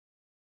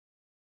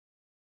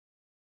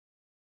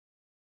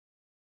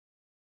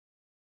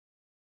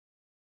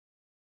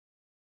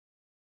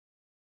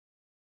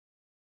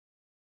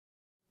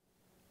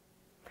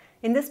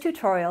In this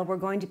tutorial, we're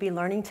going to be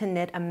learning to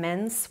knit a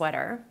men's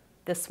sweater,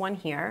 this one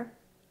here.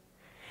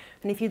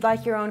 And if you'd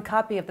like your own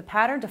copy of the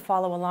pattern to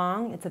follow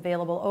along, it's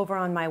available over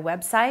on my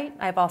website.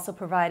 I've also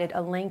provided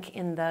a link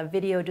in the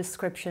video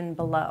description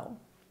below.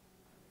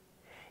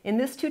 In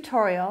this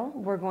tutorial,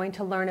 we're going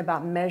to learn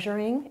about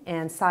measuring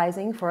and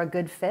sizing for a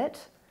good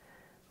fit.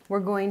 We're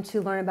going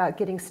to learn about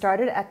getting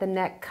started at the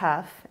neck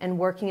cuff and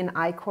working an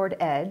I-cord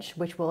edge,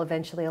 which will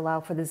eventually allow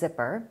for the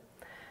zipper.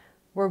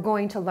 We're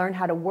going to learn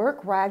how to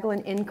work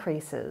raglan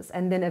increases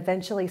and then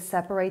eventually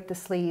separate the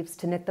sleeves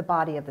to knit the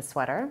body of the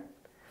sweater.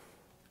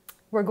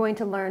 We're going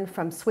to learn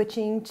from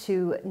switching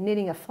to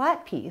knitting a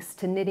flat piece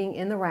to knitting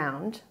in the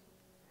round.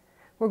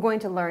 We're going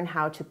to learn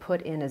how to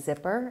put in a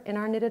zipper in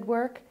our knitted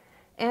work,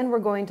 and we're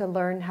going to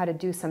learn how to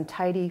do some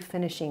tidy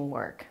finishing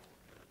work.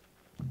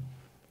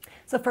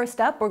 So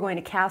first up, we're going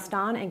to cast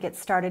on and get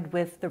started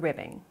with the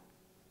ribbing.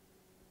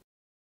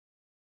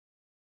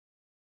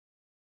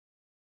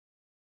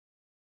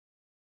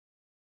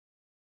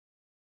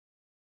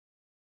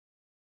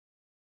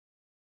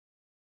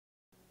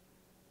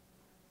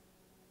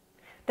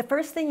 The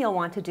first thing you'll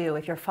want to do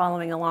if you're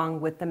following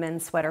along with the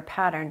men's sweater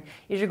pattern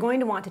is you're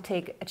going to want to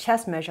take a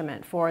chest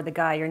measurement for the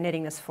guy you're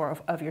knitting this for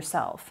of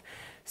yourself.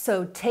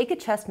 So take a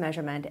chest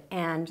measurement,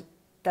 and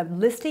the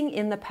listing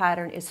in the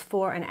pattern is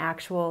for an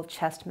actual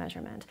chest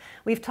measurement.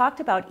 We've talked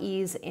about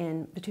ease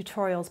in the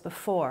tutorials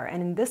before,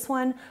 and in this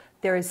one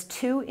there is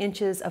 2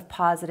 inches of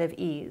positive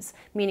ease,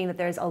 meaning that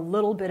there's a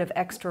little bit of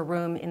extra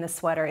room in the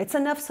sweater. It's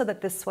enough so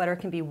that this sweater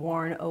can be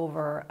worn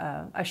over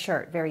a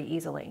shirt very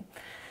easily.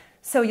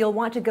 So you'll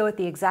want to go with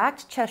the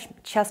exact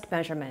chest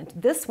measurement.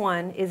 This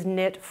one is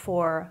knit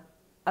for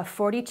a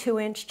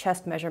 42-inch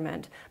chest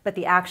measurement, but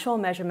the actual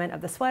measurement of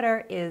the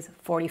sweater is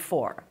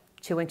 44,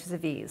 2 inches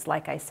of ease,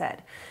 like I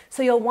said.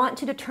 So you'll want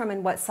to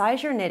determine what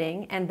size you're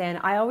knitting, and then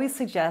I always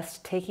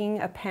suggest taking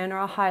a pen or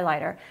a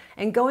highlighter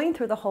and going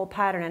through the whole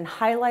pattern and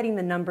highlighting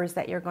the numbers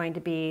that you're going to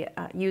be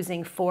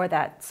using for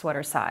that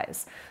sweater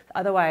size.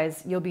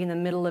 Otherwise, you'll be in the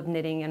middle of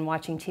knitting and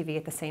watching TV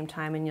at the same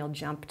time, and you'll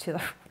jump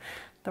to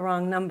the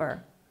wrong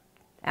number.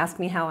 Ask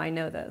me how I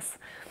know this.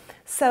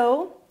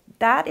 So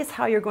that is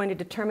how you're going to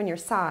determine your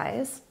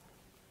size.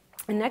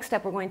 And next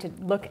up, we're going to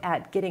look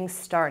at getting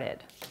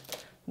started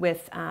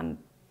with,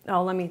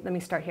 let me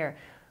start here.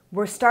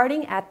 We're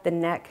starting at the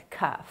neck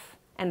cuff,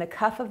 and the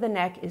cuff of the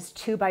neck is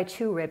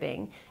 2x2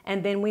 ribbing,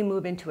 and then we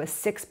move into a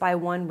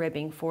 6x1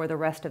 ribbing for the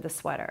rest of the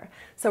sweater.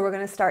 So we're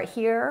going to start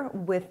here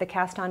with the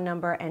cast on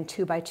number and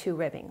 2x2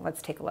 ribbing.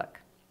 Let's take a look.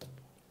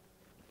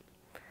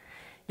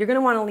 You're going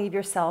to want to leave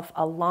yourself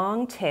a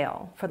long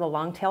tail for the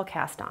long tail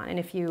cast on. And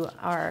if you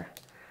are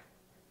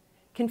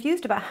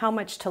confused about how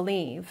much to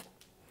leave,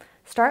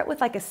 start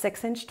with like a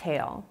 6-inch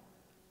tail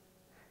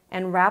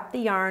and wrap the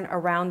yarn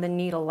around the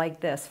needle like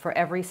this for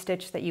every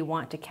stitch that you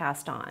want to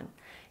cast on.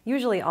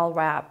 Usually I'll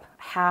wrap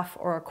half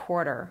or a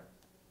quarter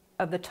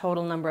of the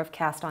total number of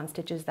cast on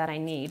stitches that I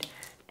need,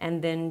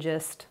 and then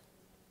just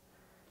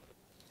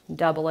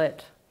double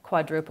it,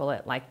 quadruple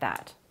it like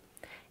that.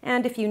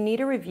 And if you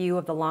need a review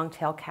of the long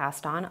tail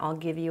cast on, I'll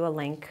give you a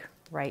link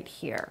right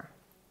here.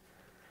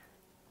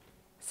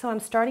 So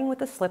I'm starting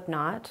with a slip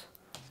knot.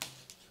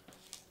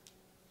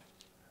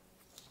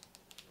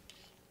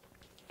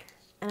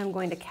 And I'm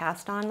going to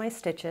cast on my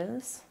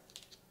stitches.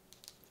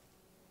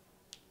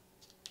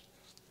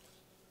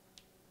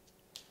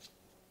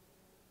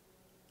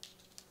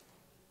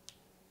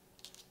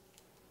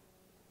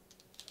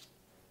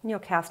 And you'll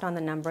cast on the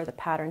number the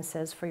pattern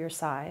says for your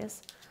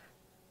size.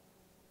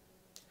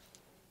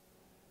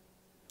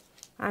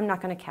 I'm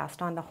not going to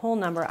cast on the whole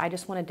number, I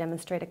just want to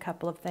demonstrate a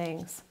couple of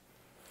things.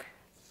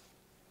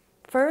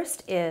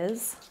 First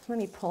is, let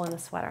me pull in the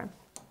sweater.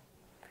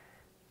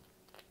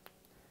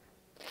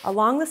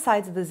 Along the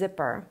sides of the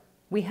zipper,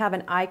 we have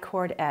an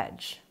I-cord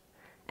edge,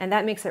 and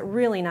that makes it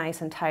really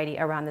nice and tidy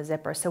around the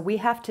zipper. So we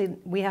have to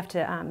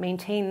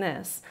maintain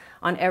this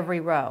on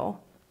every row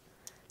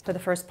for the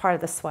first part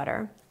of the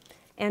sweater.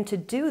 And to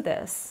do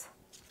this,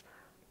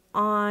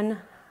 on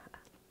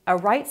a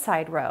right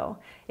side row,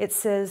 it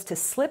says to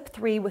slip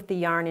 3 with the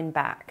yarn in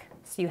back.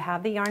 So you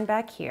have the yarn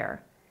back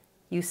here,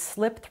 you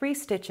slip 3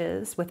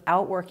 stitches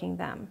without working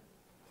them,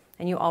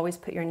 and you always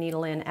put your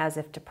needle in as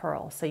if to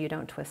purl so you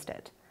don't twist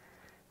it.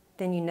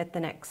 Then you knit the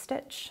next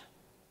stitch.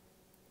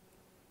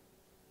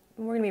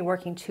 And we're going to be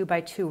working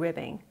 2x2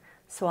 ribbing,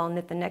 so I'll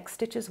knit the next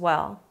stitch as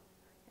well,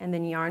 and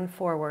then yarn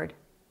forward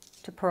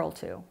to purl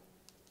 2.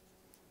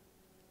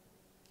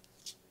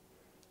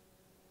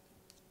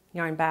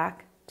 Yarn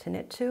back to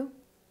knit 2.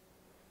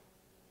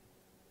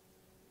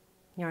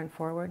 Yarn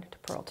forward to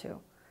purl 2.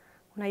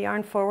 When I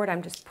yarn forward,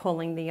 I'm just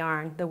pulling the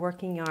yarn, the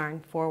working yarn,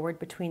 forward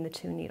between the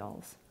 2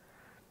 needles.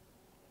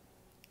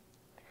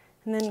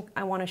 And then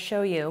I want to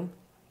show you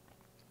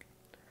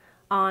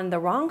on the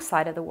wrong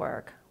side of the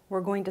work,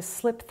 we're going to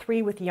slip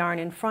 3 with yarn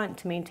in front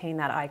to maintain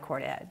that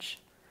I-cord edge.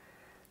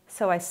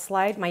 So I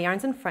slide, my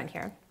yarn's in front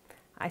here,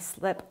 I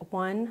slip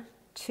 1,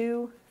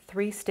 2,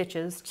 3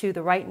 stitches to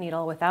the right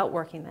needle without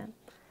working them,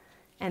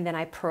 and then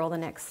I purl the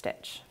next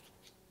stitch.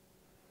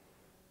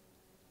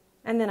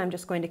 And then I'm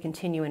just going to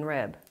continue in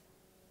rib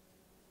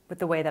with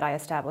the way that I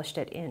established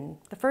it in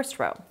the first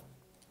row.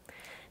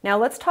 Now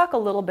let's talk a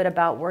little bit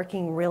about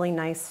working really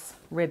nice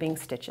ribbing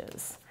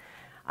stitches.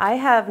 I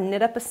have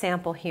knit up a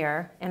sample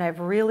here and I've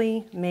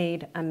really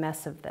made a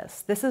mess of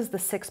this. This is the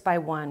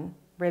 6x1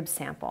 rib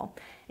sample.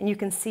 And you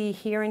can see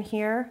here and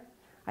here,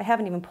 I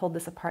haven't even pulled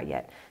this apart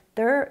yet.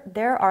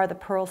 There are the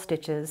purl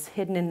stitches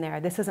hidden in there.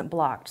 This isn't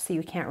blocked, so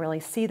you can't really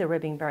see the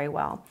ribbing very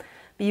well.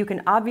 But you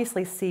can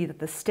obviously see that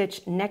the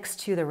stitch next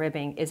to the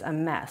ribbing is a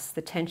mess.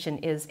 The tension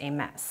is a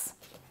mess.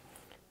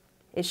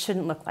 It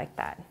shouldn't look like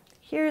that.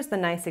 Here's the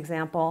nice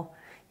example.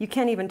 You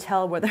can't even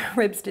tell where the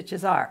rib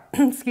stitches are,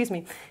 excuse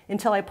me,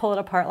 until I pull it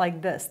apart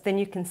like this. Then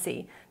you can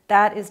see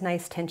that is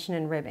nice tension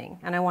and ribbing.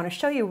 And I want to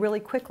show you really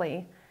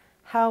quickly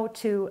how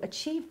to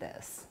achieve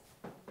this.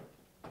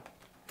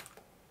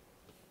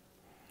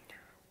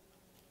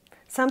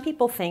 Some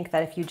people think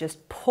that if you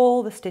just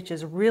pull the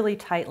stitches really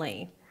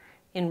tightly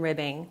in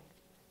ribbing,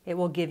 it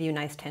will give you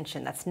nice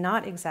tension. That's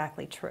not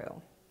exactly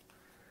true.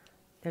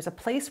 There's a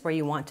place where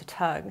you want to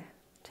tug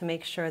to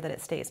make sure that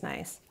it stays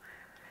nice.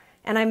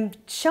 And I'm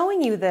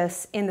showing you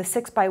this in the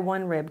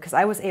 6x1 rib because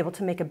I was able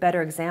to make a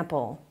better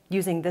example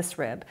using this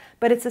rib,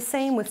 but it's the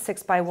same with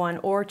 6x1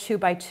 or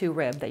 2x2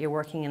 rib that you're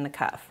working in the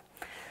cuff.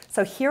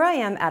 So here I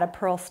am at a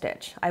purl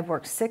stitch. I've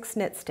worked 6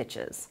 knit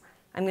stitches.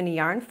 I'm going to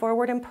yarn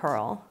forward and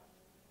purl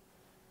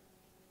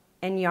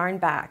and yarn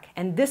back.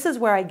 And this is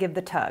where I give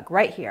the tug,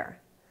 right here,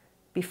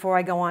 before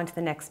I go on to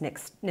the next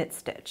knit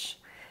stitch.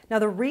 Now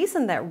the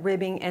reason that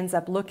ribbing ends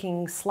up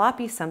looking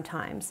sloppy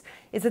sometimes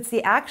is it's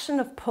the action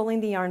of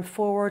pulling the yarn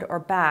forward or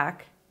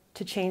back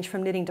to change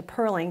from knitting to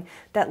purling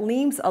that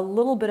leaves a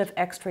little bit of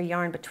extra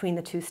yarn between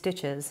the 2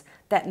 stitches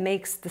that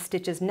makes the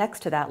stitches next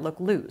to that look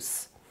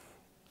loose.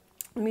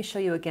 Let me show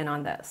you again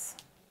on this.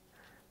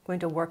 I'm going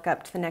to work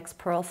up to the next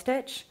purl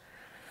stitch.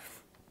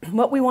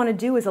 What we want to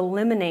do is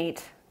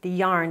eliminate the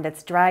yarn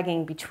that's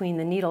dragging between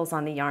the needles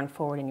on the yarn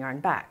forward and yarn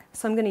back.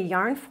 So I'm going to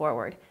yarn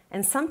forward,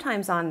 and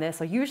sometimes on this,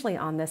 or usually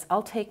on this,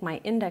 I'll take my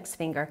index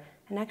finger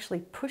and actually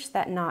push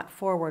that knot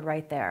forward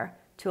right there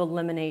to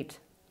eliminate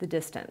the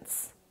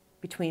distance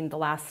between the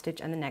last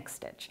stitch and the next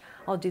stitch.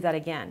 I'll do that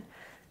again.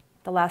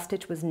 The last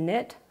stitch was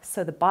knit,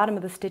 so the bottom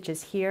of the stitch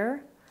is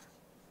here,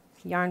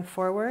 yarn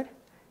forward,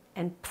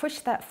 and push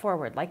that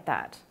forward like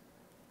that.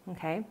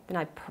 Okay, then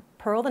I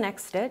purl the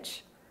next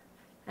stitch,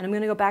 and I'm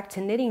going to go back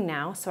to knitting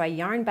now, so I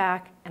yarn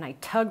back and I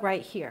tug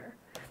right here,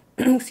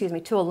 excuse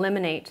me, to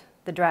eliminate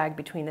the drag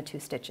between the 2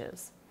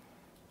 stitches.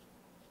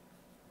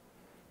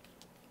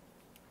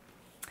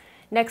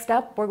 Next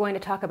up, we're going to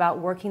talk about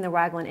working the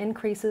raglan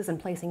increases and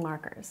placing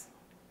markers.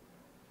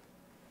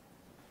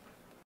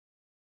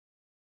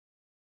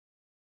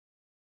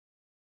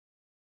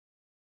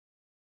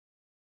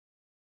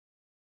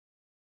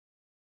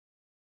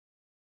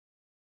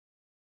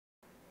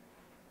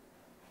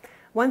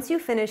 Once you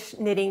finish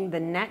knitting the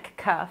neck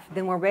cuff,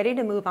 then we're ready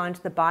to move on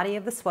to the body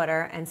of the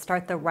sweater and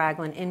start the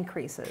raglan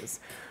increases.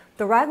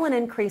 The raglan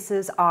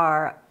increases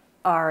are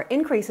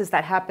increases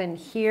that happen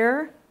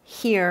here,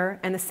 here,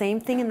 and the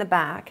same thing in the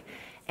back.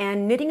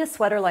 And knitting a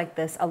sweater like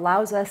this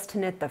allows us to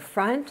knit the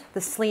front, the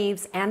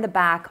sleeves, and the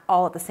back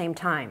all at the same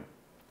time.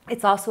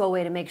 It's also a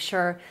way to make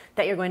sure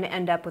that you're going to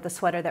end up with a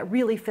sweater that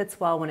really fits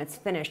well when it's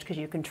finished, because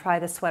you can try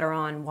the sweater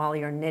on while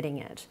you're knitting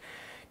it.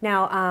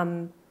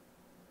 Now,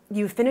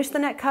 you finish the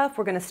neck cuff.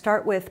 We're going to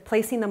start with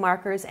placing the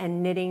markers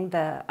and knitting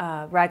the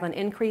raglan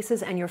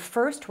increases, and your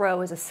first row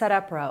is a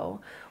setup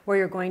row where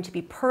you're going to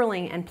be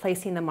purling and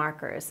placing the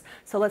markers.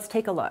 So let's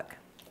take a look.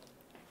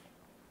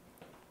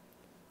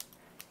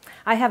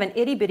 I have an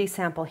itty bitty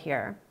sample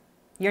here.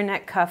 Your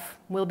neck cuff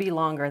will be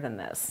longer than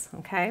this,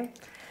 okay?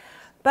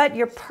 But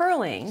you're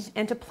purling,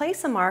 and to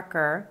place a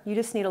marker, you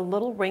just need a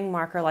little ring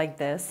marker like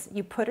this.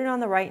 You put it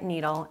on the right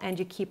needle and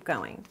you keep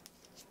going.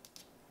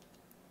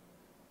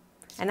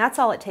 And that's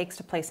all it takes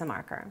to place a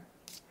marker.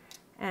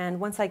 And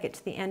once I get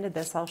to the end of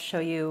this, I'll show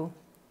you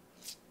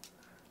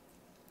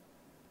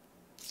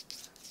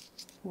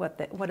what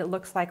it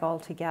looks like all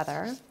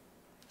together.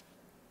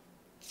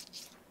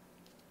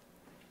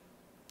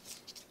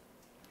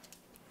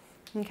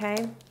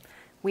 Okay,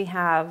 we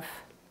have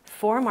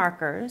 4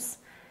 markers.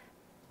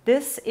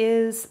 This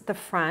is the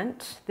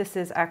front. This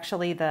is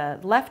actually the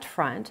left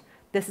front.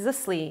 This is a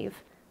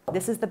sleeve.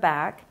 This is the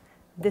back.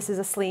 This is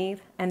a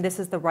sleeve. And this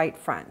is the right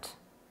front.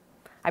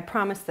 I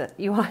promise that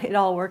it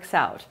all works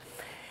out.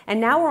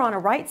 And now we're on a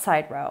right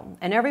side row,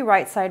 and every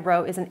right side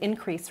row is an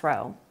increase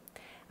row.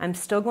 I'm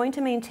still going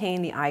to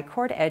maintain the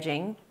I-cord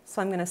edging, so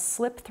I'm going to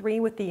slip 3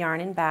 with the yarn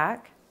in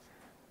back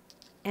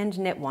and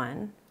knit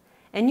 1.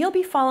 And you'll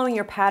be following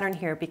your pattern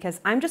here,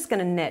 because I'm just going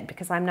to knit,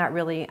 because I'm not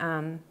really,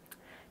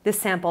 this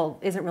sample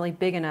isn't really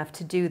big enough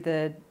to do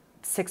the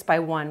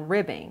 6x1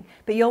 ribbing,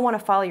 but you'll want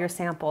to follow your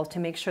sample to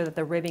make sure that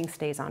the ribbing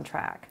stays on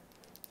track.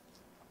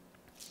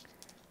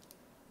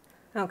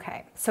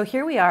 Okay, so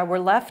here we are. We're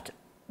left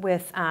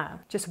with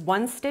just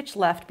 1 stitch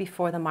left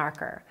before the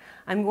marker.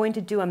 I'm going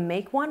to do a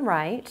make 1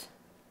 right,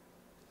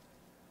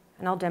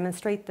 and I'll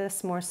demonstrate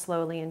this more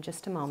slowly in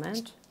just a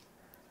moment.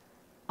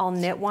 I'll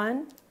knit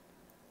 1,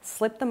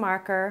 slip the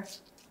marker,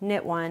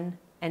 knit one,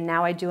 and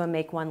now I do a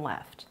make one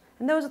left.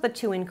 And those are the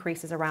 2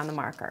 increases around the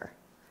marker.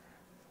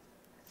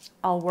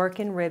 I'll work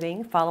in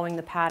ribbing, following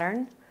the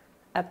pattern,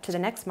 up to the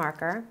next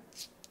marker.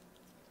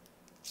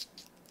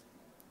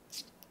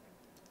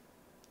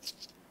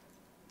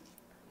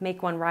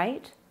 Make one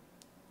right,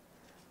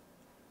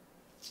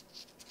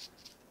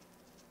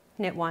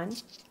 knit one,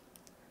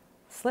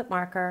 slip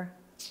marker,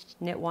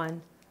 knit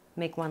one,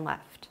 make one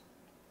left.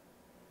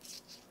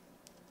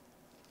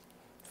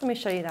 Let me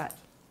show you that.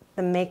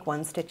 The make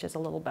one stitch is a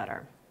little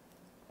better.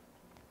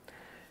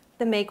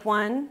 The make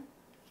one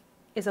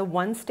is a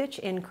 1 stitch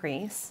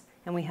increase,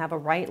 and we have a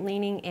right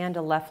leaning and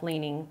a left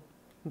leaning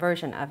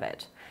version of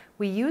it.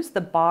 We use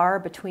the bar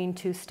between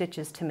 2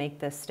 stitches to make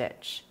this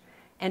stitch.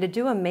 And to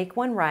do a make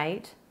one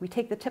right, we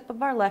take the tip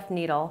of our left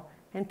needle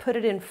and put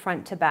it in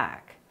front to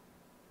back.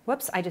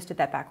 Whoops, I just did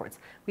that backwards.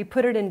 We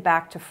put it in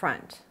back to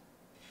front.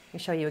 Let me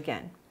show you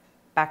again.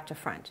 Back to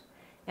front.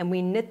 And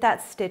we knit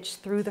that stitch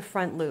through the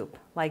front loop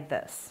like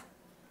this.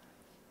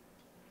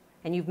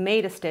 And you've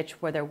made a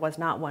stitch where there was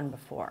not one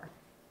before.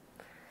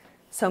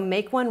 So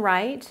make one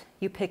right,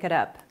 you pick it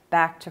up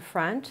back to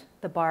front,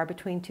 the bar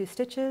between 2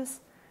 stitches,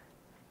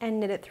 and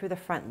knit it through the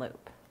front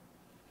loop.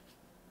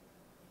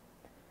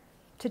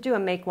 To do a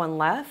make one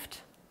left,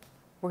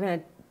 we're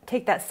going to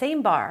take that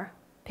same bar,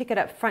 pick it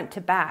up front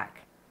to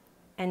back,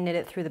 and knit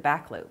it through the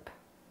back loop.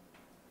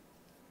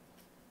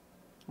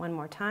 One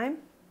more time.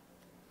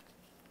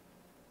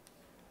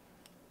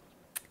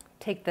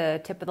 Take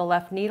the tip of the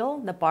left needle,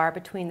 the bar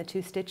between the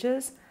 2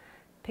 stitches,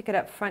 pick it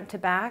up front to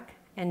back,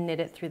 and knit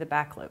it through the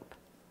back loop.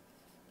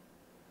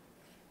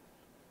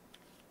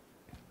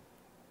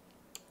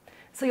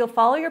 So you'll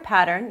follow your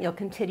pattern, you'll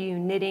continue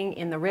knitting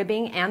in the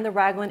ribbing and the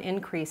raglan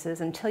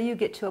increases until you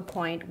get to a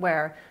point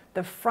where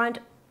the front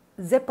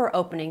zipper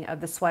opening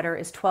of the sweater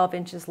is 12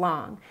 inches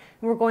long.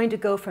 And we're going to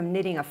go from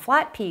knitting a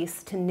flat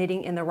piece to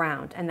knitting in the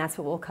round, and that's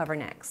what we'll cover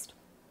next.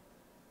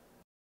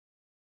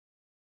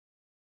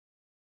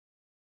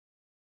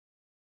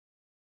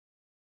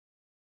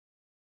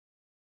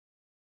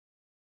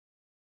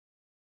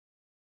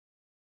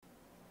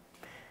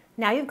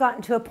 Now you've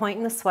gotten to a point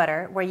in the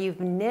sweater where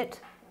you've knit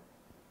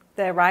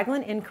the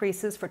raglan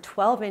increases for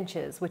 12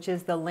 inches, which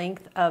is the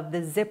length of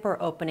the zipper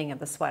opening of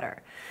the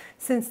sweater.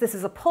 Since this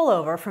is a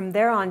pullover, from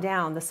there on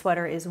down, the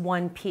sweater is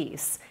 1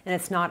 piece, and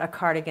it's not a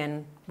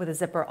cardigan with a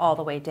zipper all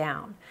the way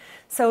down.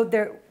 So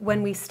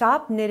when we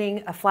stop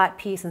knitting a flat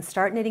piece and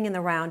start knitting in the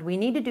round, we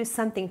need to do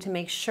something to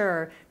make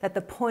sure that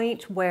the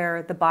point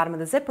where the bottom of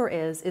the zipper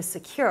is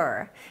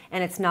secure,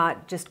 and it's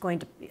not just going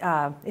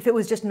to, if it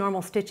was just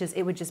normal stitches,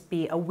 it would just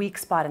be a weak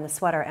spot in the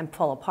sweater and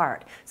pull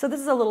apart. So this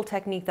is a little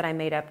technique that I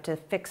made up to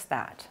fix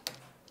that.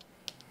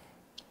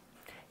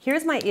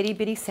 Here's my itty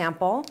bitty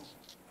sample,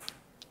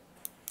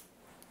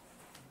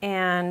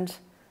 and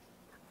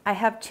I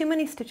have too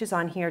many stitches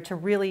on here to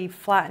really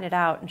flatten it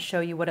out and show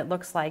you what it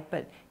looks like,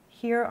 but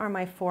here are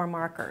my 4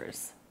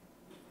 markers.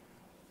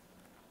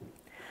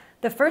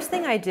 The first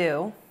thing I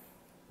do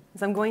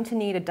is I'm going to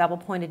need a double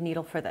pointed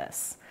needle for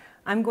this.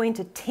 I'm going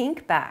to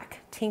tink back.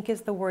 Tink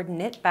is the word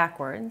knit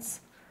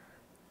backwards.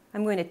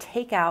 I'm going to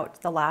take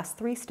out the last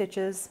 3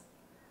 stitches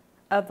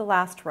of the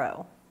last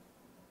row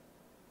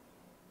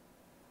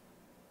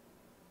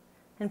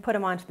and put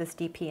them onto this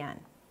DPN.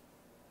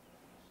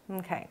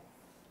 Okay.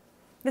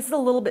 This is a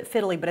little bit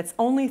fiddly, but it's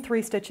only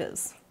 3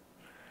 stitches.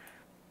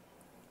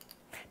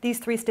 These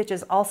 3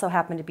 stitches also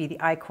happen to be the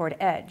I-cord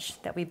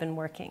edge that we've been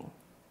working.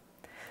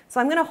 So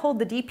I'm going to hold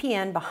the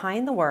DPN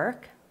behind the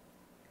work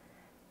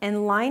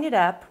and line it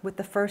up with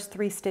the first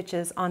 3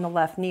 stitches on the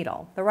left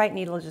needle. The right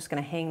needle is just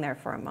going to hang there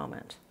for a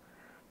moment.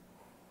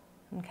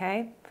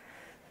 Okay?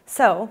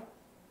 So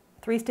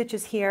 3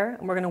 stitches here,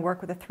 and we're going to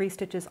work with the 3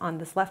 stitches on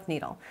this left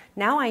needle.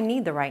 Now I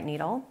need the right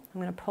needle.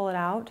 I'm going to pull it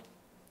out.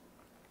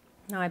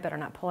 No, I better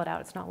not pull it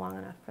out. It's not long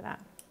enough for that.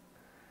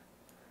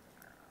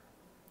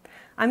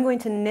 I'm going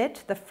to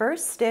knit the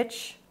first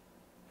stitch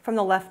from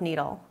the left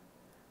needle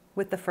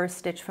with the first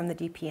stitch from the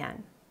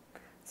DPN.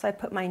 So I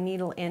put my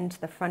needle into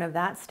the front of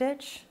that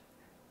stitch,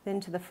 then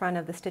to the front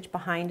of the stitch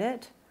behind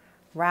it,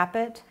 wrap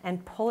it,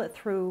 and pull it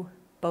through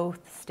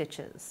both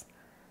stitches.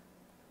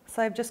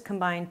 So I've just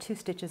combined 2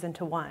 stitches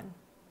into 1.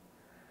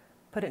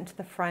 Put it into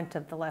the front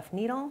of the left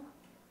needle,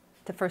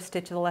 the first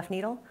stitch of the left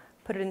needle,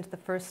 put it into the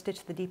first stitch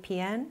of the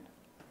DPN,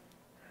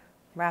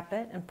 wrap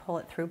it and pull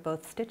it through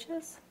both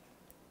stitches,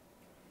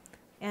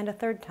 and a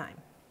 3rd time.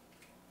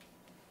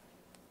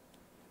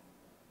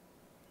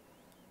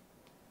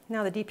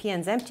 Now the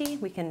DPN's empty,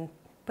 we can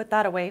put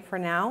that away for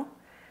now,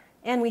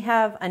 and we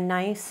have a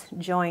nice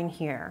join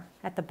here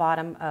at the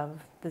bottom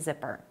of the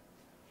zipper.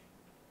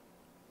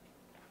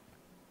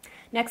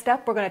 Next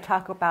up, we're going to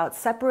talk about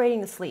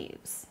separating the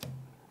sleeves.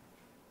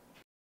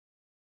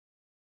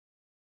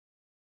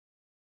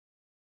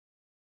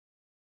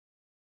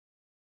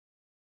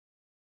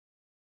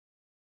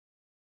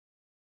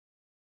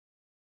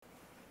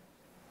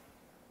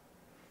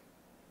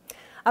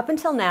 Up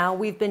until now,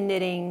 we've been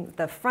knitting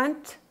the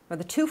front or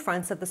the two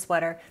fronts of the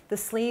sweater, the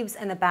sleeves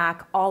and the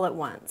back all at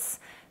once.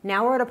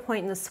 Now we're at a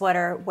point in the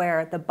sweater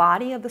where the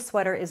body of the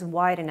sweater is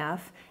wide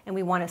enough and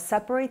we want to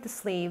separate the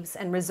sleeves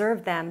and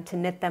reserve them to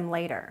knit them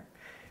later.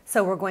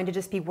 So we're going to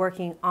just be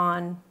working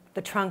on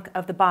the trunk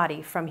of the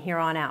body from here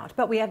on out,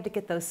 but we have to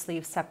get those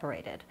sleeves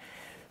separated.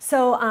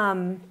 So,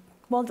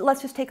 well,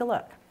 let's just take a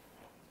look.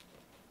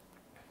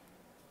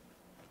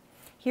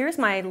 Here's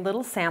my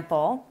little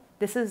sample.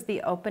 This is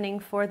the opening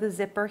for the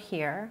zipper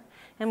here,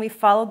 and we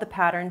followed the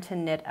pattern to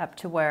knit up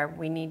to where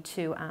we need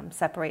to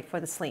separate for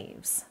the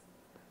sleeves.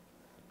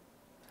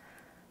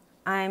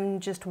 I'm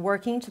just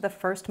working to the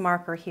first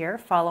marker here,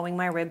 following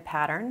my rib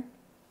pattern.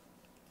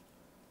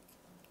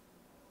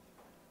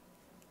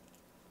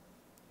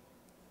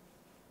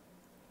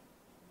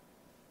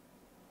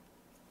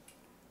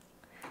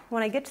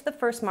 When I get to the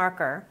first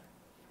marker,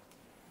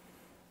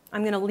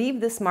 I'm going to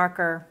leave this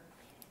marker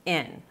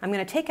in. I'm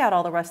going to take out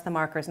all the rest of the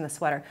markers in the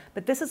sweater,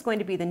 but this is going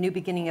to be the new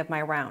beginning of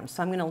my round,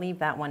 so I'm going to leave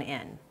that one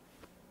in.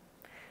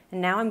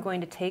 And now I'm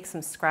going to take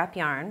some scrap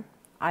yarn.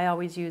 I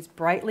always use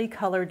brightly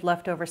colored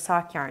leftover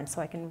sock yarn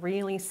so I can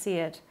really see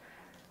it.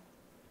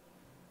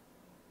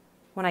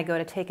 When I go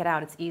to take it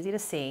out, it's easy to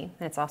see,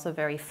 and it's also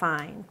very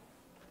fine.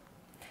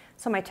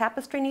 So my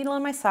tapestry needle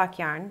and my sock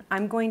yarn,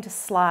 I'm going to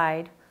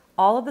slide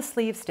all of the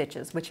sleeve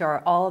stitches, which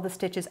are all of the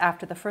stitches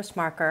after the first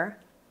marker,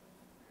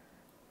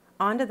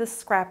 onto the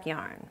scrap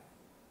yarn.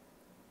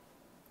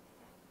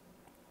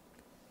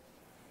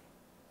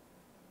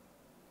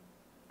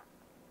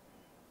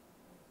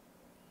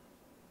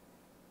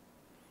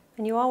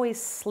 And you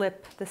always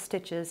slip the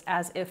stitches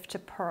as if to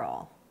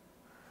purl.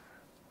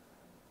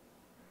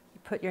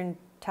 You put your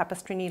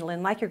tapestry needle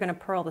in like you're going to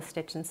purl the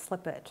stitch and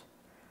slip it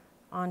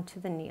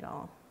onto the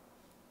needle.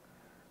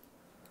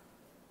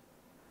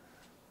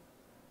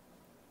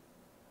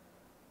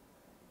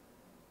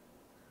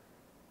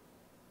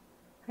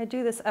 I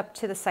do this up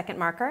to the second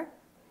marker,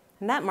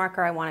 and that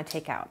marker I want to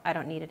take out. I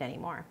don't need it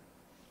anymore.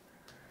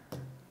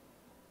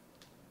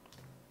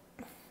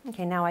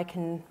 Okay, now I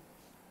can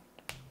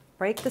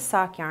break the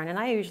sock yarn, and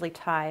I usually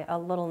tie a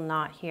little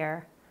knot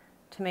here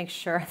to make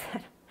sure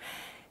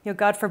that,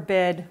 God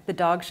forbid the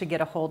dog should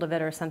get a hold of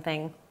it or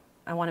something.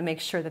 I want to make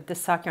sure that this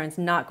sock yarn is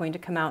not going to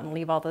come out and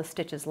leave all those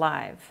stitches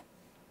live.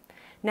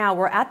 Now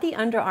we're at the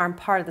underarm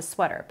part of the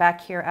sweater, back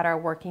here at our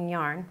working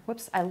yarn.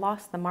 Whoops, I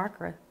lost the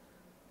marker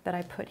that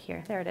I put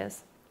here. There it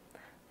is.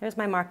 There's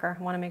my marker.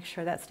 I want to make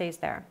sure that stays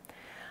there.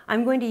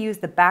 I'm going to use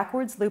the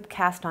backwards loop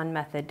cast on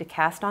method to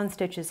cast on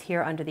stitches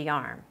here under the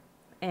arm.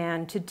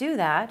 And to do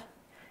that,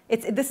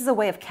 this is a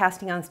way of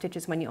casting on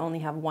stitches when you only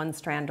have one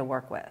strand to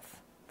work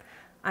with.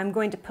 I'm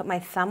going to put my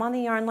thumb on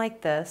the yarn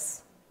like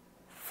this,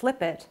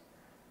 flip it,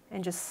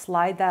 and just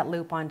slide that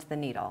loop onto the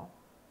needle.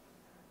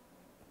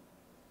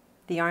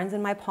 The yarn's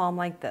in my palm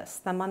like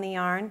this. Thumb on the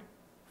yarn,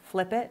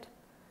 flip it,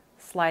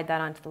 slide that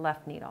onto the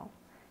left needle.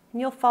 And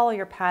you'll follow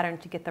your pattern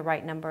to get the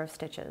right number of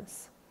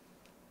stitches.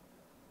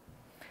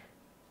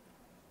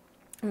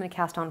 I'm going to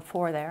cast on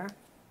 4 there.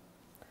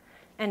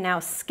 And now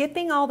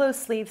skipping all those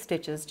sleeve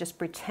stitches, just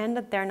pretend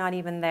that they're not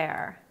even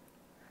there.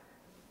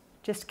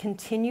 Just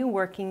continue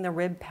working the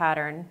rib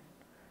pattern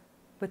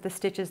with the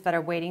stitches that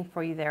are waiting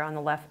for you there on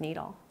the left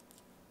needle.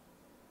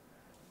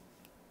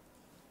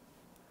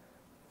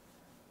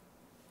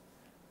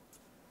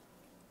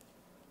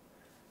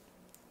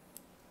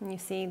 And you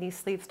see these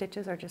sleeve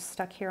stitches are just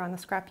stuck here on the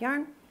scrap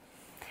yarn.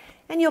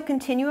 And you'll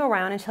continue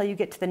around until you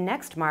get to the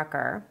next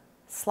marker.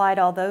 Slide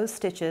all those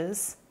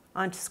stitches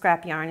onto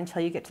scrap yarn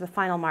until you get to the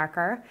final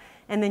marker.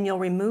 And then you'll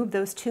remove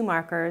those 2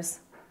 markers,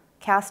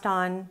 cast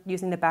on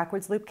using the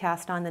backwards loop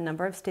cast on the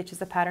number of stitches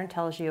the pattern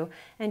tells you,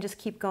 and just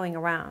keep going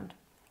around.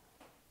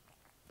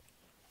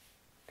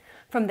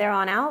 From there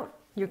on out,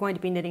 you're going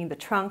to be knitting the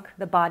trunk,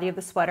 the body of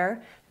the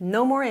sweater.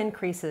 No more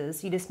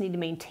increases. You just need to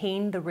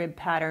maintain the rib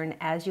pattern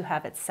as you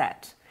have it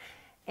set.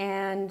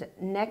 And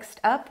next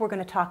up, we're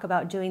going to talk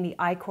about doing the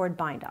I-cord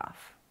bind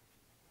off.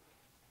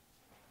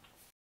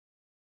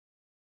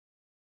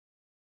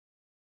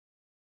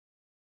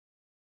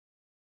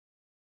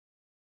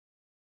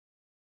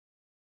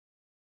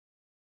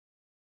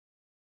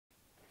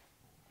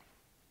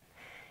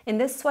 In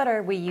this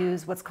sweater, we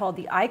use what's called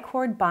the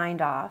I-cord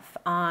bind off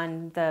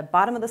on the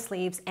bottom of the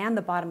sleeves and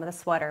the bottom of the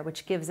sweater,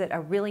 which gives it a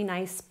really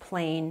nice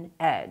plain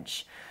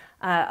edge.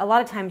 A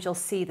lot of times you'll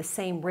see the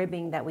same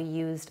ribbing that we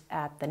used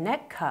at the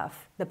neck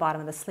cuff, the bottom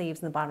of the sleeves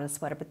and the bottom of the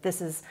sweater, but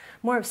this is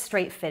more of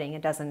straight fitting.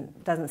 It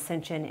doesn't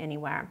cinch in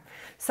anywhere.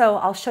 So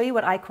I'll show you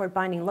what I-cord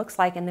binding looks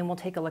like, and then we'll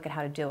take a look at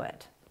how to do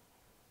it.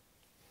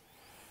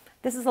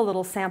 This is a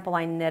little sample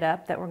I knit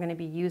up that we're going to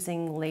be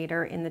using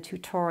later in the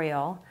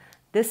tutorial.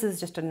 This is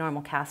just a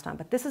normal cast on,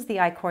 but this is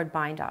the I-cord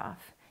bind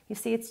off. You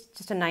see it's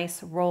just a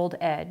nice rolled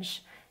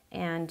edge,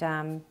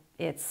 and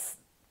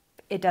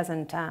it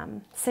doesn't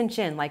cinch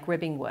in like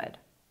ribbing would.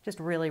 Just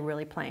really,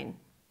 really plain.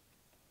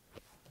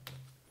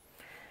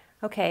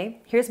 Okay,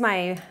 here's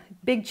my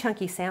big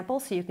chunky sample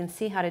so you can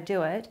see how to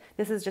do it.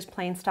 This is just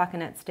plain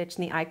stockinette stitch,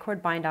 and the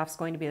I-cord bind off is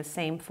going to be the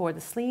same for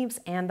the sleeves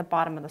and the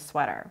bottom of the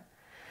sweater.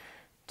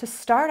 To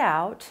start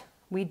out,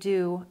 we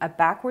do a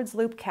backwards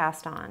loop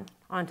cast on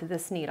onto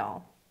this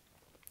needle.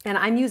 And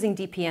I'm using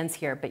DPNs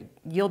here, but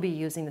you'll be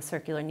using the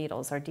circular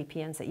needles or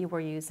DPNs that you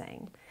were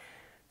using.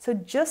 So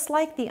just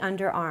like the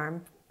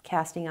underarm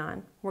casting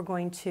on, we're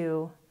going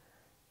to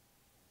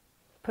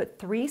put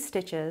 3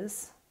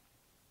 stitches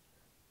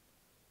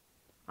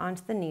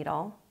onto the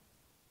needle.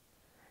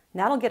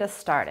 And that'll get us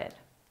started.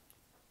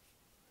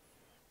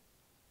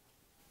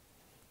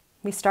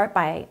 We start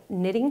by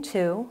knitting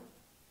 2.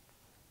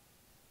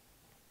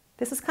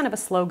 This is kind of a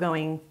slow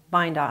going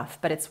bind off,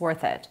 but it's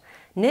worth it.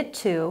 Knit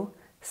 2,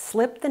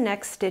 slip the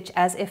next stitch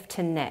as if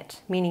to knit,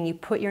 meaning you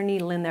put your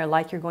needle in there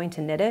like you're going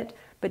to knit it,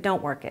 but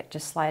don't work it,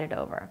 just slide it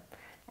over.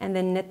 And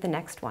then knit the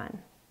next one.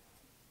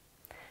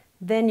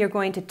 Then you're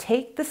going to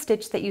take the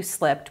stitch that you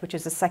slipped, which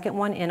is the second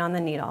one in on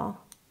the needle,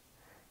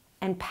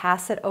 and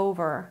pass it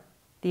over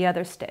the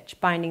other stitch,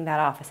 binding that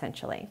off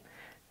essentially.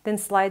 Then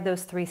slide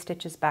those 3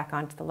 stitches back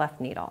onto the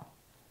left needle.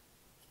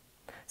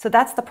 So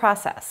that's the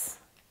process.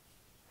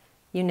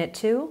 You knit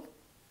 2,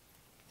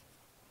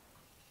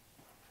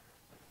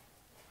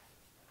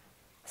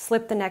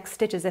 slip the next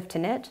stitch as if to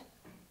knit,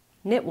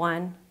 knit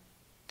 1,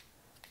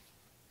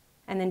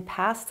 and then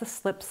pass the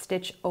slip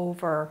stitch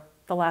over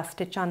the last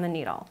stitch on the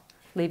needle,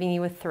 leaving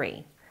you with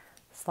 3.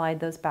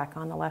 Slide those back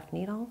on the left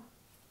needle.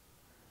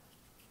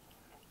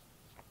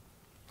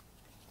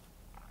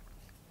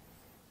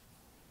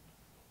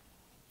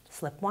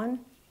 Slip 1,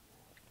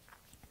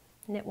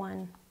 knit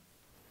 1,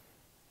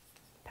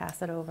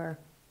 pass it over.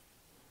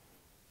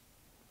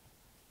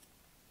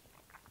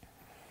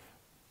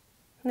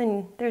 And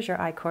then there's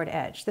your I-cord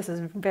edge. This is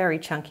very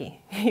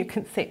chunky, you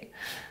can see.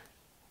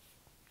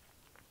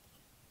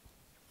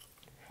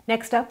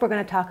 Next up, we're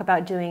going to talk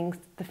about doing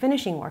the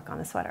finishing work on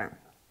the sweater.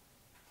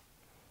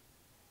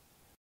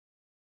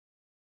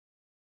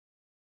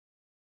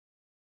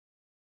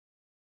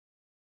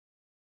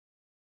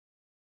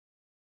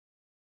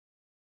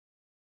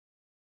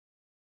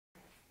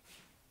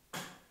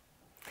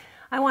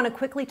 I want to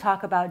quickly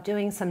talk about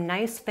doing some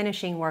nice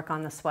finishing work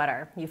on the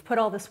sweater. You've put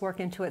all this work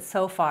into it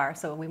so far,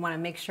 so we want to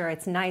make sure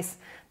it's nice.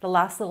 The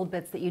last little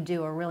bits that you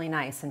do are really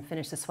nice and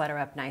finish the sweater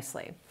up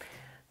nicely.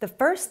 The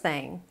first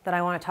thing that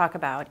I want to talk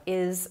about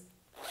is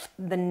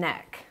the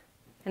neck.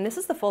 And this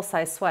is the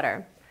full-size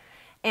sweater.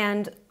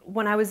 And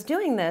when I was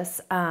doing this,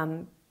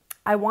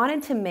 I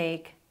wanted to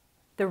make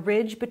the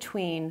ridge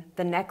between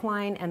the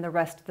neckline and the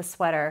rest of the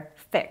sweater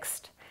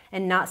fixed,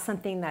 and not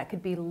something that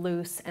could be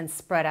loose and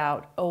spread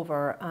out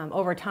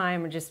over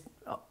time or just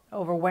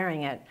over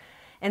wearing it.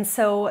 And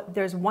so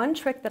there's one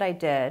trick that I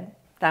did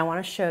that I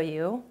want to show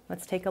you.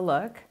 Let's take a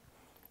look.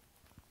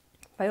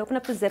 If I open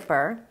up the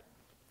zipper,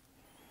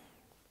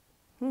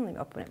 let me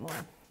open it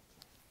more.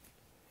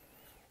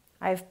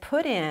 I've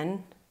put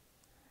in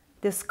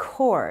this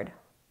cord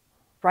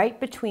right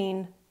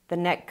between the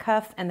neck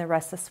cuff and the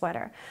rest of the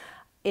sweater.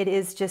 It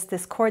is just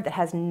this cord that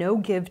has no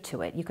give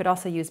to it. You could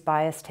also use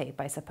bias tape,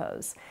 I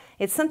suppose.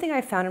 It's something I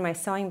found in my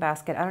sewing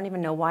basket. I don't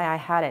even know why I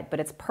had it, but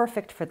it's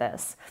perfect for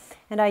this.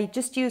 And I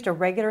just used a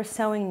regular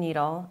sewing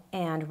needle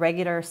and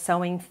regular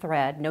sewing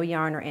thread, no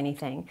yarn or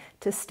anything,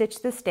 to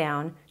stitch this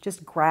down,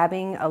 just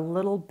grabbing a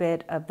little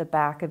bit of the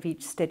back of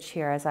each stitch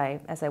here as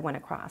I went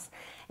across.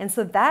 And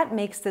so that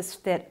makes this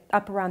fit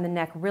up around the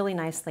neck really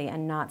nicely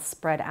and not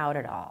spread out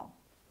at all.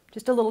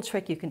 Just a little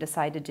trick you can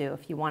decide to do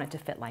if you want it to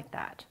fit like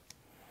that.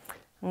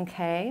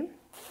 Okay,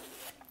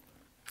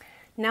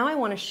 now I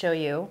want to show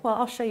you, well,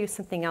 I'll show you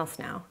something else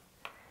now.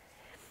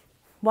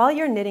 While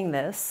you're knitting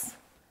this,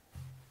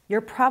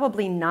 you're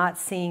probably not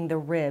seeing the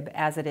rib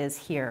as it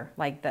is here,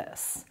 like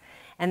this.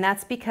 And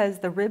that's because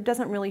the rib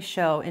doesn't really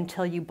show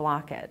until you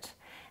block it.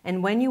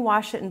 And when you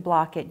wash it and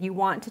block it, you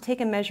want to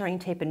take a measuring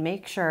tape and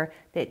make sure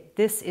that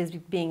this is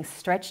being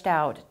stretched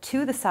out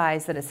to the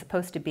size that it's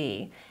supposed to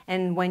be.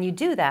 And when you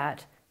do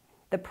that,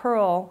 the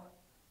purl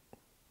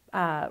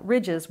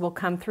ridges will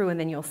come through and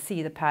then you'll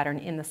see the pattern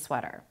in the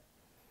sweater.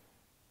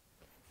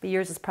 But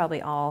yours is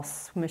probably all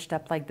smushed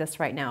up like this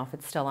right now if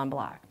it's still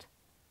unblocked.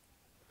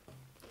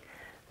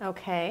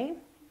 Okay.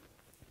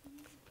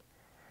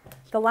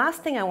 The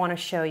last thing I want to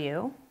show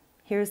you,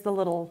 here's the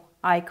little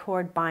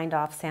I-cord bind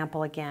off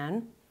sample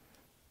again.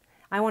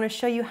 I want to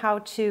show you how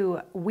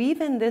to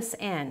weave in this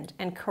end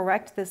and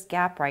correct this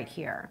gap right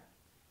here.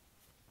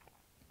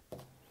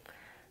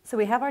 So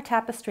we have our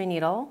tapestry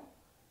needle.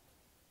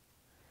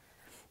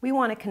 We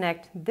want to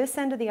connect this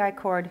end of the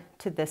I-cord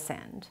to this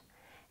end.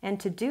 And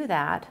to do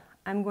that,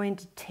 I'm going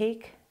to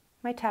take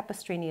my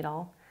tapestry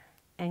needle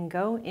and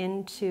go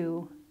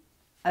into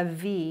a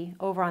V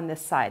over on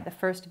this side, the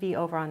first V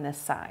over on this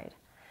side.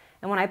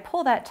 And when I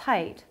pull that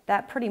tight,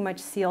 that pretty much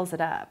seals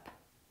it up.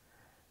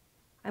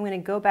 I'm going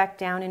to go back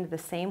down into the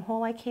same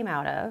hole I came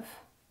out of.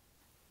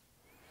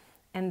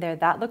 And there,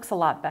 that looks a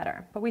lot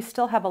better, but we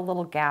still have a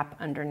little gap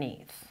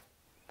underneath.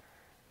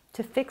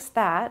 To fix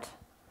that,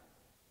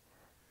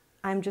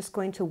 I'm just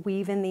going to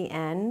weave in the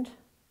end,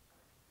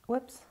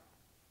 whoops,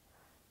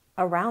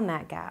 around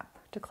that gap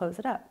to close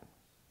it up.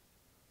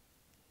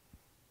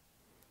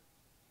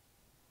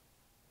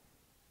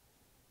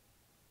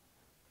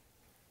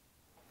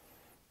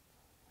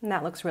 And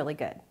that looks really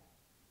good.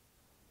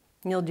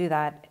 And you'll do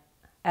that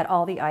at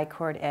all the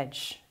I-cord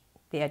edge,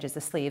 the edges,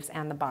 the sleeves,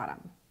 and the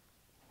bottom.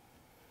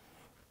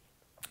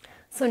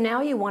 So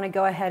now you want to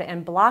go ahead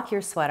and block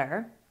your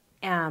sweater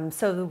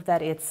so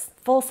that it's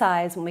full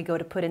size when we go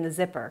to put in the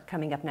zipper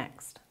coming up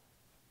next.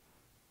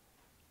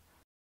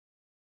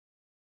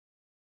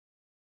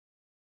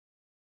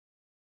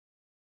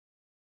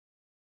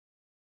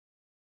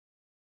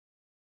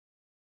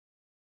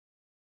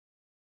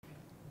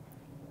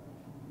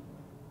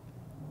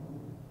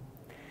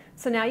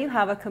 So now you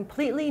have a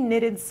completely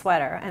knitted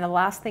sweater, and the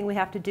last thing we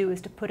have to do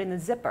is to put in the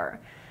zipper.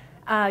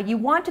 You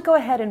want to go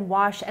ahead and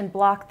wash and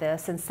block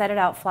this and set it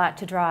out flat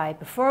to dry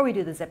before we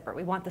do the zipper.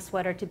 We want the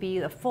sweater to be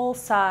the full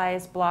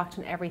size, blocked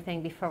and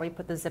everything before we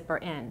put the zipper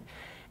in.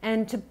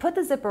 And to put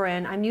the zipper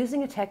in, I'm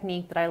using a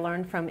technique that I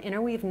learned from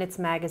Interweave Knits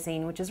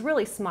magazine, which is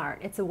really smart.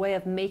 It's a way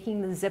of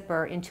making the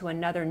zipper into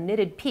another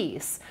knitted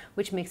piece,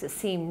 which makes it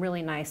seam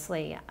really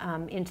nicely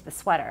into the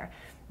sweater.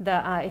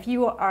 If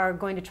you are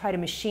going to try to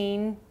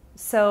machine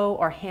sew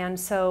or hand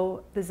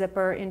sew the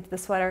zipper into the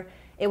sweater,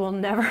 it will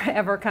never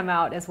ever come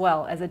out as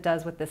well as it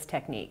does with this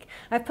technique.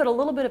 I've put a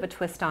little bit of a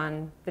twist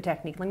on the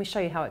technique. Let me show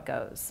you how it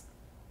goes.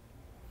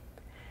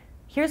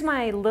 Here's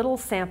my little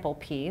sample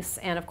piece,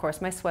 and of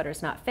course my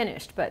sweater's not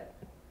finished, but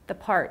the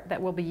part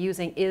that we'll be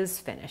using is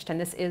finished, and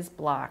this is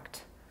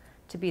blocked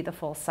to be the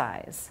full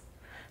size.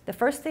 The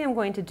first thing I'm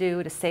going to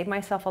do to save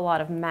myself a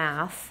lot of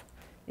math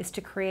is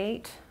to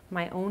create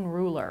my own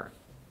ruler.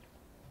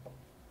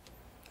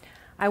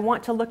 I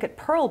want to look at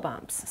purl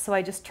bumps, so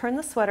I just turn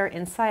the sweater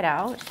inside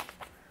out.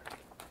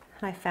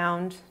 I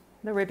found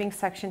the ribbing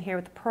section here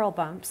with the purl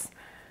bumps.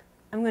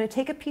 I'm going to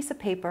take a piece of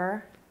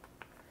paper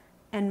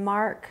and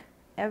mark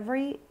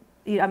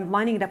I'm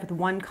lining it up with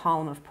one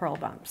column of purl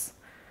bumps,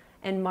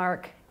 and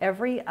mark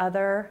every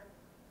other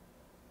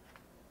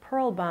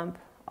purl bump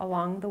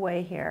along the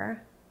way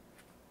here,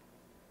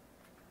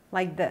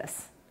 like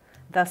this,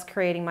 thus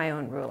creating my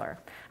own ruler.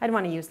 I'd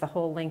want to use the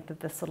whole length of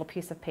this little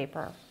piece of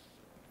paper.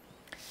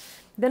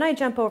 Then I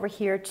jump over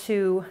here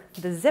to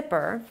the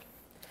zipper,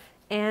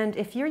 and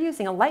if you're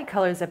using a light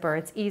color zipper,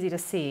 it's easy to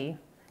see,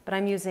 but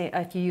I'm using,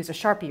 if you use a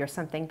Sharpie or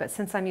something, but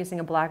since I'm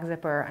using a black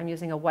zipper, I'm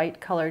using a white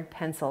colored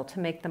pencil to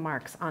make the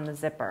marks on the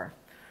zipper.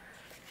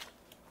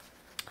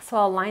 So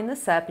I'll line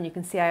this up, and you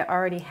can see I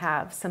already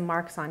have some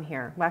marks on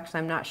here. Well, actually,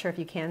 I'm not sure if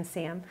you can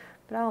see them,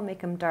 but I'll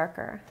make them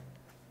darker.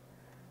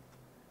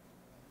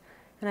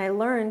 And I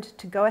learned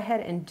to go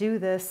ahead and do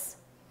this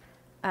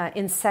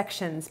in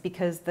sections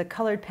because the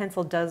colored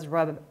pencil does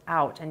rub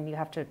out, and you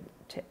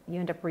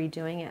end up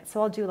redoing it.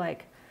 So I'll do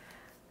like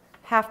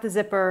half the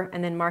zipper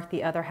and then mark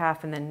the other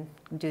half and then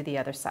do the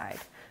other side.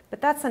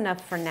 But that's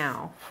enough for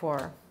now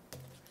for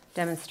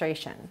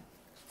demonstration.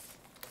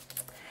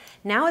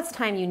 Now it's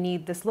time you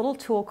need this little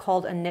tool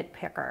called a knit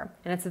picker,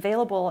 and it's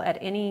available at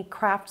any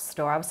craft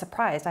store. I was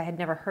surprised, I had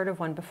never heard of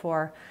one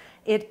before.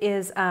 It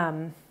is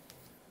a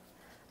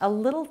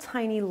little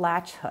tiny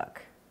latch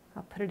hook.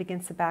 I'll put it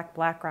against the back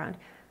background.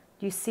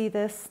 Do you see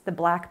this? The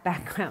black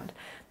background.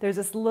 There's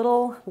this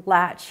little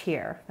latch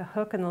here, the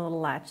hook and the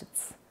little latch.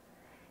 It's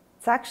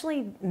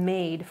actually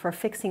made for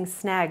fixing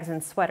snags in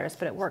sweaters,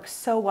 but it works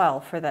so well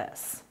for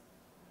this.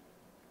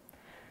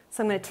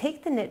 So I'm going to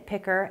take the knit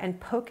picker and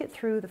poke it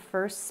through the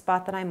first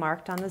spot that I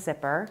marked on the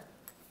zipper.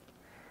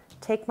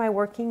 Take my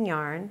working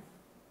yarn,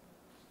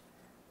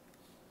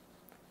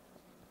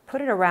 put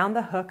it around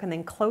the hook, and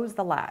then close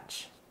the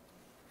latch.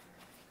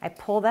 I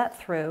pull that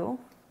through.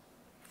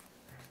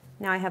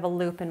 Now I have a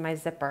loop in my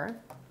zipper,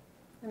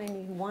 and I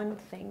need one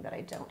thing that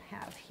I don't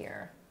have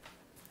here.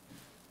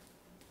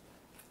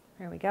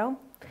 There we go.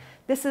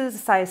 This is a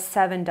size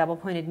 7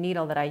 double-pointed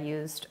needle that I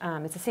used.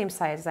 It's the same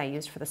size as I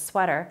used for the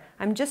sweater.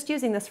 I'm just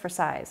using this for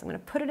size. I'm going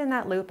to put it in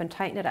that loop and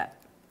tighten it up.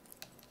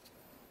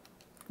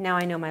 Now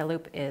I know my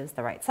loop is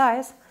the right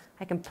size.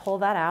 I can pull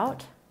that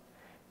out,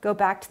 go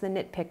back to the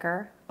knit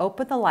picker,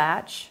 open the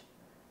latch,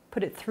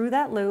 put it through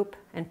that loop,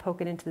 and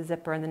poke it into the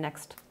zipper in the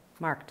next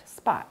marked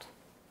spot.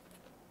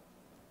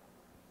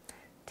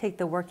 Take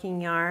the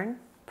working yarn,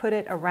 put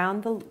it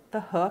around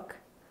the hook,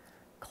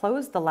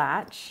 close the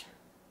latch,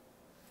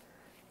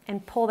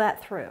 and pull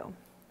that through.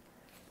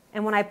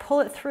 And when I pull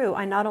it through,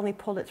 I not only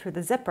pulled it through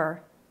the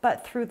zipper,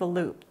 but through the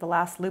loop, the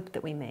last loop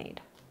that we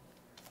made.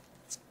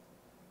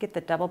 Get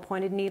the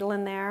double-pointed needle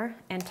in there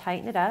and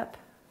tighten it up,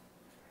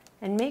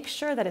 and make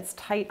sure that it's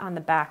tight on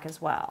the back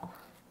as well.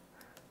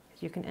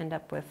 You can end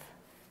up with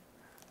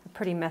a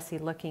pretty messy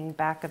looking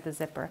back of the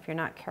zipper if you're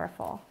not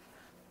careful,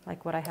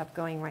 like what I have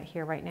going right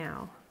here right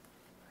now.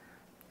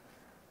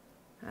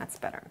 That's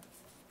better.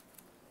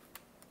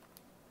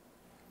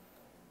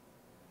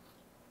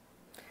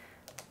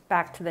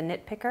 Back to the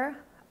knit picker,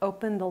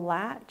 open the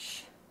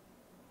latch,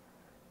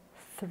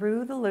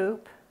 through the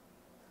loop,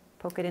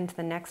 poke it into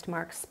the next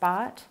marked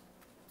spot.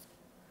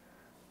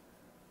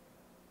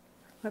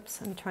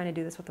 Whoops, I'm trying to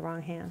do this with the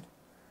wrong hand.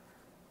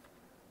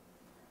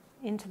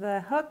 Into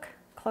the hook,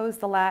 close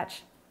the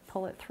latch,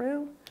 pull it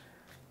through,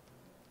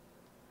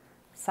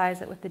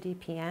 size it with the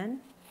DPN,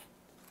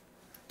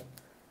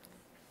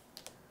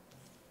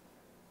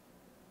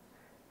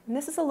 And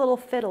this is a little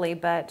fiddly,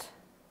 but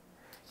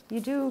you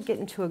do get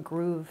into a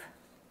groove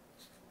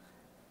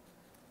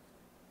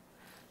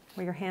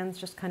where your hands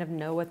just kind of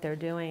know what they're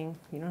doing.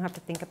 You don't have to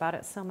think about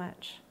it so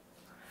much.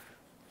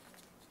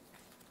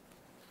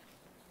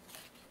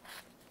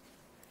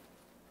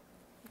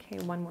 Okay,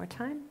 one more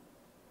time.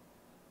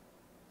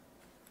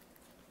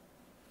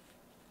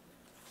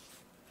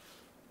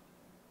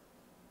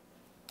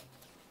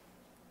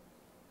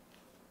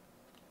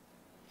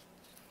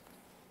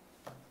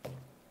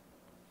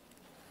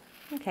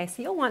 Okay,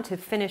 so you'll want to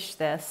finish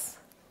this.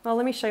 Well,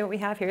 let me show you what we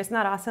have here. Isn't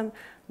that awesome?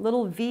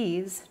 Little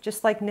V's,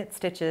 just like knit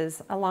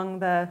stitches, along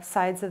the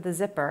sides of the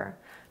zipper.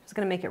 It's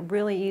going to make it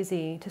really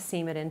easy to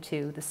seam it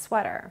into the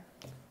sweater.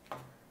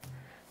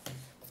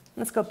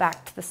 Let's go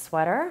back to the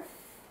sweater,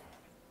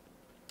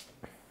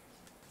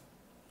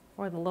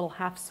 or the little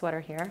half sweater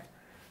here.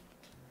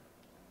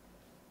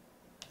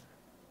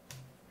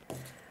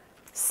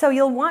 So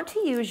you'll want to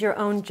use your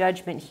own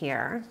judgment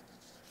here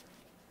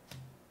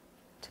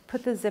to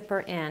put the zipper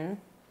in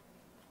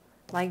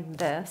like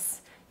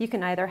this. You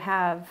can either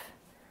have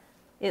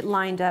it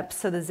lined up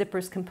so the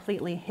zipper's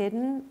completely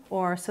hidden,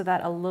 or so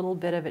that a little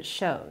bit of it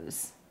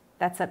shows.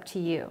 That's up to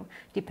you.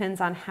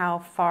 Depends on how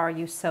far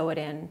you sew it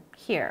in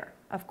here,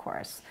 of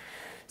course.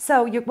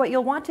 So what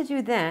you'll want to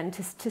do then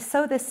to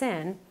sew this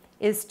in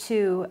is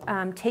to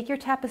take your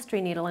tapestry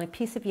needle and a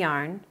piece of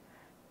yarn,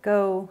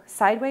 go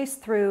sideways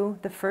through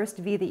the first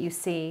V that you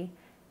see,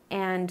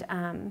 and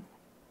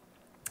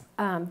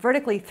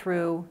vertically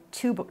through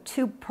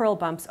two purl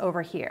bumps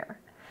over here.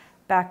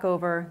 Back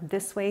over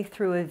this way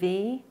through a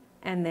V,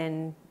 and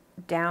then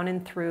down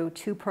and through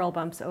two purl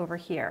bumps over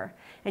here.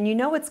 And you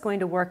know it's going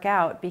to work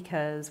out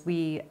because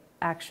we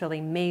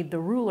actually made the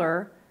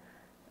ruler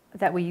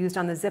that we used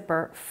on the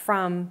zipper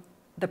from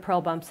the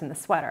purl bumps in the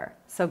sweater.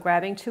 So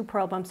grabbing two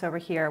purl bumps over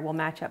here will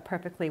match up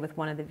perfectly with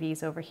one of the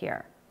V's over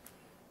here.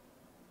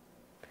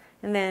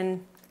 And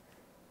then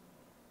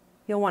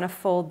you'll want to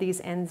fold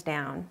these ends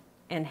down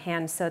and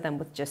hand sew them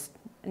with just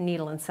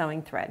needle and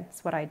sewing thread.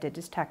 That's what I did,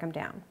 just tack them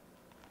down.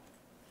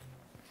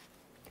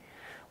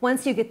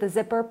 Once you get the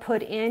zipper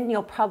put in,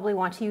 you'll probably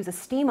want to use a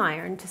steam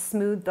iron to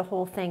smooth the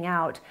whole thing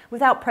out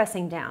without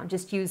pressing down.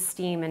 Just use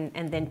steam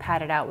and then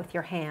pat it out with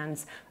your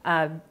hands.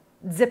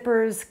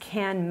 Zippers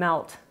can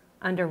melt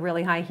under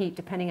really high heat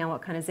depending on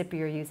what kind of zipper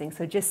you're using,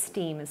 so just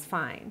steam is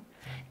fine.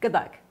 Good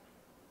luck.